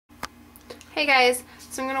Hey guys,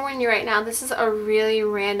 so I'm gonna warn you right now, this is a really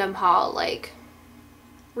random haul, like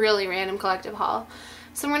really random collective haul.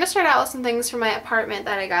 So I'm gonna start out with some things from my apartment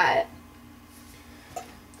that I got.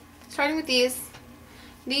 Starting with these.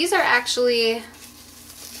 These are actually,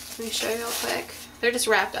 let me show you real quick. They're just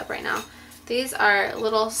wrapped up right now. These are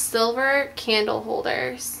little silver candle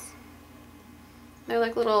holders. They're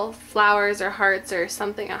like little flowers or hearts or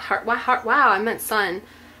something. A heart. Wow, I meant sun.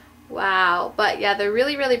 Wow. But yeah, they're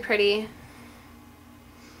really, really pretty.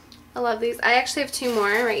 I love these. I actually have two more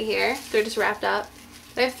right here. They're just wrapped up.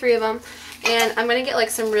 I have three of them. And I'm going to get like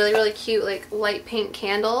some really, really cute like light pink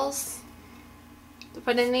candles to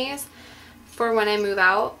put in these for when I move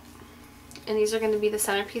out. And these are going to be the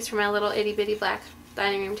centerpiece for my little itty bitty black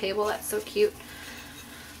dining room table. That's so cute.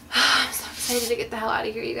 I'm so excited to get the hell out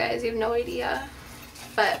of here, you guys. You have no idea.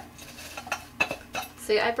 But,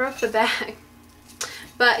 see, I broke the bag.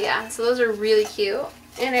 But yeah, so those are really cute.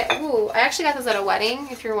 And I actually got those at a wedding,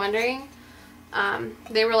 if you're wondering.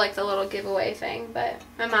 They were like the little giveaway thing, but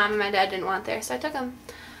my mom and my dad didn't want theirs, so I took them.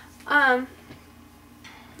 I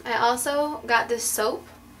also got this soap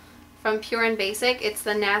from Pure and Basic. It's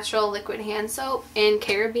the natural liquid hand soap in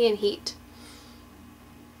Caribbean Heat.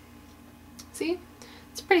 See?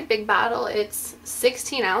 It's a pretty big bottle. It's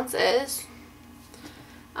 16 ounces.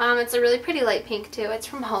 It's a really pretty light pink too. It's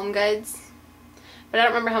from Home Goods. But I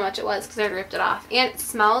don't remember how much it was because I already ripped it off. And it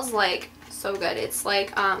smells like so good. It's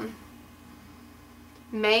like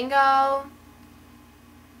mango,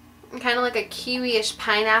 kind of like a kiwi-ish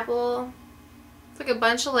pineapple. It's like a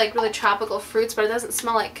bunch of like really tropical fruits, but it doesn't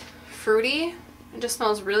smell like fruity. It just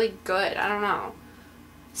smells really good. I don't know.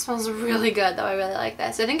 It smells really good though. I really like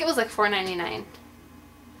this. I think it was like $4.99.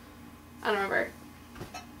 I don't remember.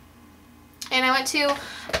 And I went to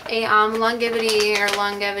a longevity, I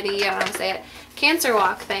don't know how to say it, cancer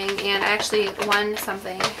walk thing, and I actually won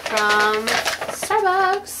something from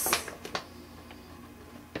Starbucks.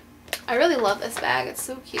 I really love this bag. It's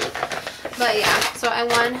so cute. But yeah, so I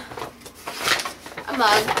won a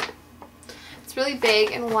mug. It's really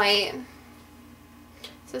big and white. It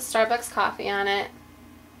says Starbucks coffee on it.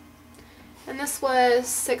 And this was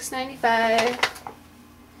 $6.95.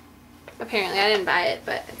 Apparently, I didn't buy it,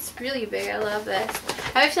 but it's really big. I love this.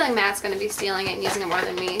 I have a feeling Matt's going to be stealing it and using it more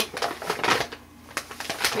than me.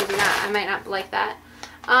 Maybe not. I might not like that.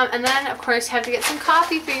 And then, of course, you have to get some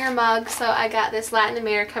coffee for your mug. So I got this Latin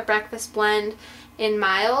America breakfast blend in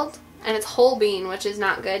mild. And it's whole bean, which is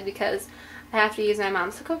not good because I have to use my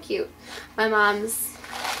mom's. Look how cute. My mom's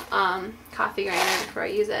coffee grinder before I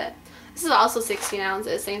use it. This is also 16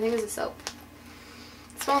 ounces. Same thing as the soap.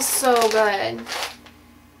 It smells so good.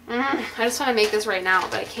 I just want to make this right now,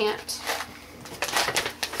 but I can't.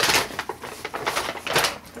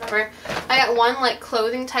 Whatever. I got one like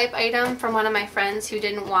clothing type item from one of my friends who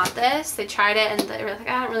didn't want this. They tried it and they were like,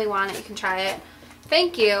 I don't really want it. You can try it.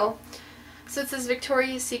 Thank you. So it says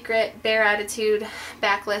Victoria's Secret Bare Attitude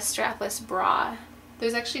Backless Strapless Bra.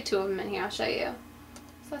 There's actually two of them in here. I'll show you.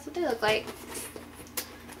 So that's what they look like.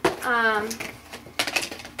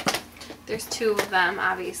 There's two of them,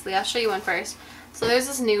 obviously. I'll show you one first. So there's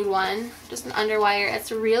this nude one, just an underwire.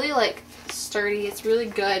 It's really like sturdy. It's really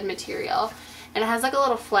good material. And it has like a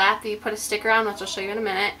little flap that you put a sticker on, which I'll show you in a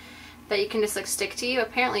minute, that you can just like stick to you.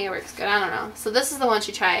 Apparently it works good. I don't know. So this is the one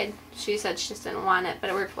she tried. She said she just didn't want it, but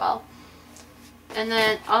it worked well. And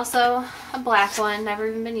then also a black one, never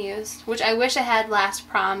even been used, which I wish I had last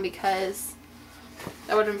prom because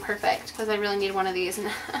that would have been perfect because I really need one of these.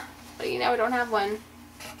 But you know, I don't have one.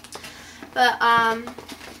 But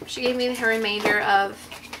she gave me her remainder of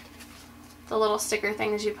the little sticker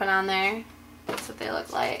things you put on there. That's what they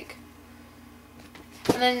look like.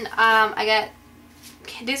 And then I got,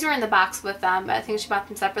 these were in the box with them, but I think she bought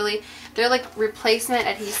them separately. They're like replacement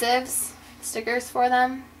adhesives, stickers for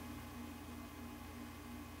them.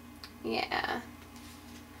 Yeah.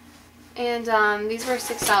 And these were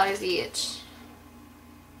 $6 each.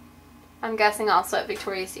 I'm guessing also at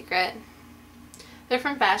Victoria's Secret. They're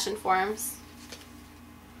from Fashion Forms.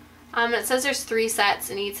 It says there's 3 sets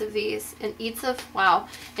in each of these. In each of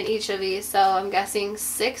these. So I'm guessing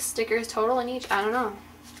 6 stickers total in each. I don't know.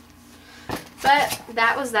 But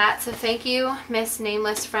that was that. So thank you, Miss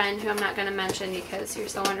Nameless Friend, who I'm not going to mention because you're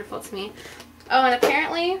so wonderful to me. Oh, and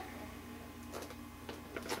apparently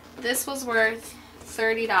this was worth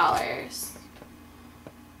 $30.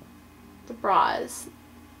 The bras.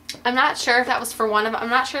 I'm not sure if that was for one of them. I'm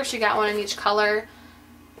not sure if she got one in each color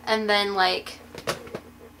and then like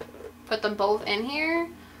put them both in here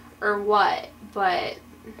or what, but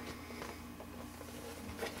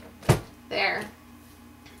there.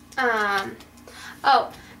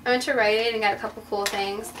 Oh, I went to Rite Aid and got a couple cool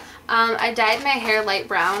things. I dyed my hair light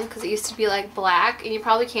brown because it used to be like black, and you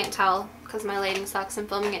probably can't tell because my lighting sucks. I'm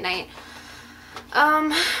filming at night.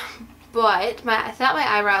 But I thought my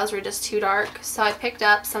eyebrows were just too dark, so I picked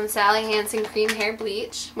up some Sally Hansen cream hair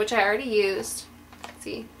bleach, which I already used. Let's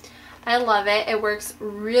see. I love it. It works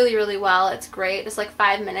really, really well. It's great. It's like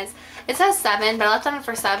 5 minutes. It says 7, but I left it on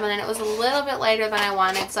for 7, and it was a little bit lighter than I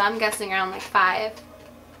wanted, so I'm guessing around like 5.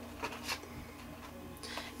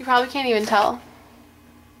 You probably can't even tell.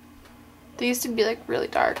 They used to be like really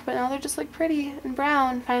dark, but now they're just like pretty and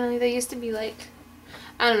brown. Finally, they used to be like,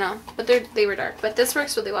 I don't know, but they were dark. But this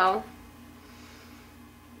works really well.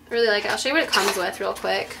 I really like it. I'll show you what it comes with real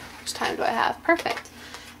quick. How much time do I have? Perfect.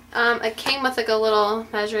 It came with like a little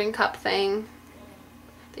measuring cup thing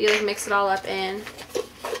that you like mix it all up in.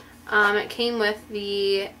 It came with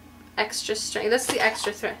the extra strength. This is the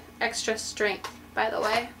extra strength, by the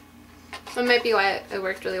way. That might be why it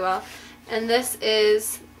worked really well. And this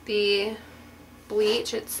is the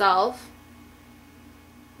bleach itself.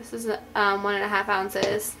 This is 1.5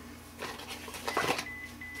 ounces.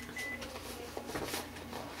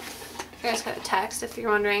 I just got a text if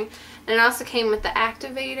you're wondering. And it also came with the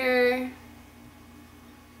activator.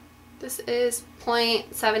 This is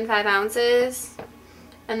 0.75 ounces.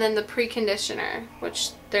 And then the preconditioner,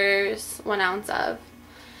 which there's 1 ounce of.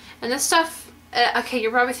 And this stuff, okay,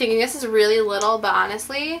 you're probably thinking this is really little, but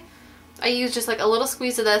honestly, I used just like a little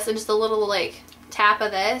squeeze of this and just a little like tap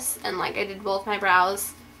of this, and like I did both my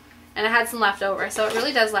brows, and I had some left over, so it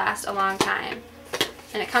really does last a long time.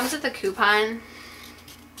 And it comes with a coupon,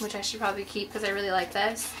 which I should probably keep because I really like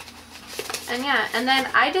this. And yeah, and then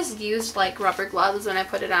I just used like rubber gloves when I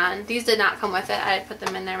put it on. These did not come with it. I put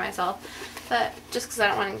them in there myself, but just because I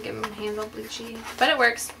don't want to get my hands all bleachy. But it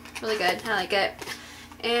works really good. I like it.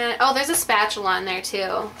 And oh, there's a spatula in there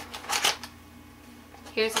too.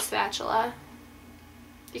 Here's a spatula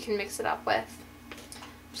you can mix it up with.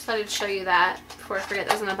 Just thought I'd show you that before I forget.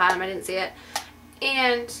 That was on the bottom. I didn't see it.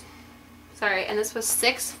 And sorry, and this was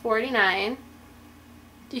 $6.49.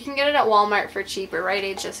 You can get it at Walmart for cheaper. Rite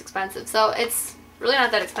Aid's just expensive. So it's really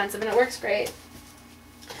not that expensive, and it works great.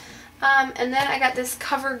 And then I got this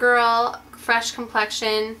CoverGirl Fresh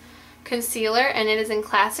Complexion Concealer, and it is in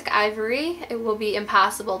Classic Ivory. It will be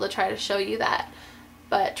impossible to try to show you that.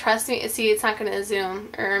 But trust me, see, it's not going to zoom,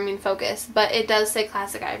 or I mean focus, but it does say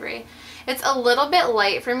Classic Ivory. It's a little bit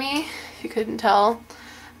light for me, if you couldn't tell,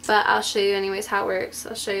 but I'll show you anyways how it works.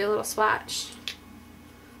 I'll show you a little swatch.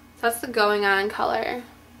 So that's the Going On color.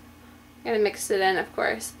 I gotta mix it in, of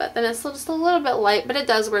course, but then it's still just a little bit light, but it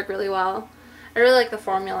does work really well. I really like the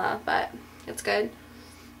formula, but it's good.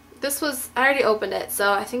 This was, I already opened it,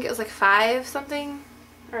 so I think it was like 5 something.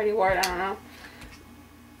 I already wore it, I don't know.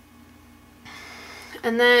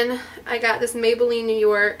 And then I got this Maybelline New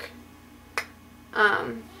York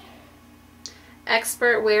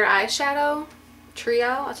Expert Wear Eyeshadow Trio.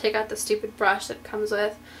 I'll take out the stupid brush that it comes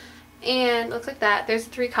with. And it looks like that. There's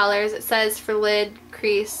 3 colors. It says for lid,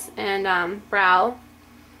 crease, and brow.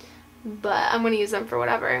 But I'm going to use them for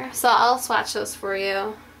whatever. So I'll swatch those for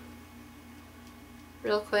you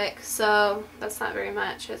real quick. So that's not very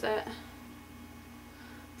much, is it?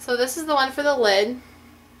 So this is the one for the lid.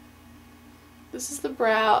 This is the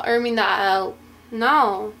brow, or I mean the,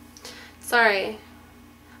 no. Sorry,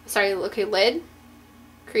 okay, lid,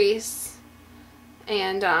 crease,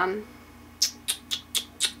 and brow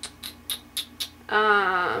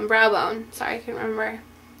bone. Sorry, I can't remember.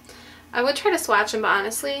 I would try to swatch them, but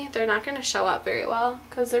honestly, they're not going to show up very well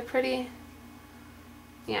because they're pretty,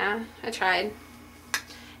 yeah, I tried.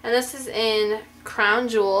 And this is in Crown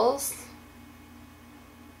Jewels,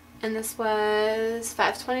 and this was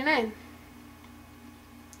 $5.29.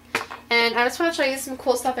 And I just want to show you some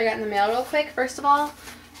cool stuff I got in the mail real quick. First of all,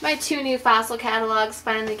 my 2 new Fossil catalogs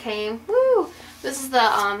finally came. Woo! This is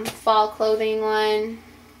the fall clothing one.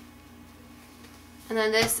 And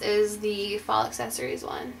then this is the fall accessories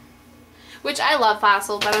one. Which I love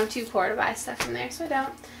Fossil, but I'm too poor to buy stuff from there, so I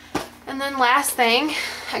don't. And then last thing,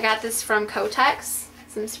 I got this from Kotex.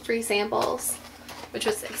 Some free samples, which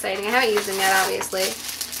was exciting. I haven't used them yet, obviously.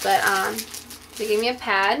 But they gave me a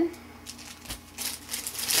pad.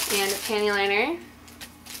 And a panty liner, and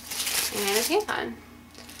a tampon.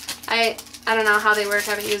 I don't know how they work,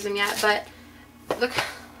 I haven't used them yet, but look,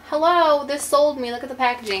 hello, this sold me, look at the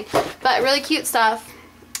packaging. But really cute stuff.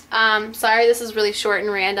 Sorry this is really short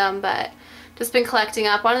and random, but just been collecting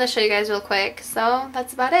up. Wanted to show you guys real quick, so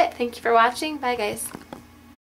that's about it. Thank you for watching, bye guys.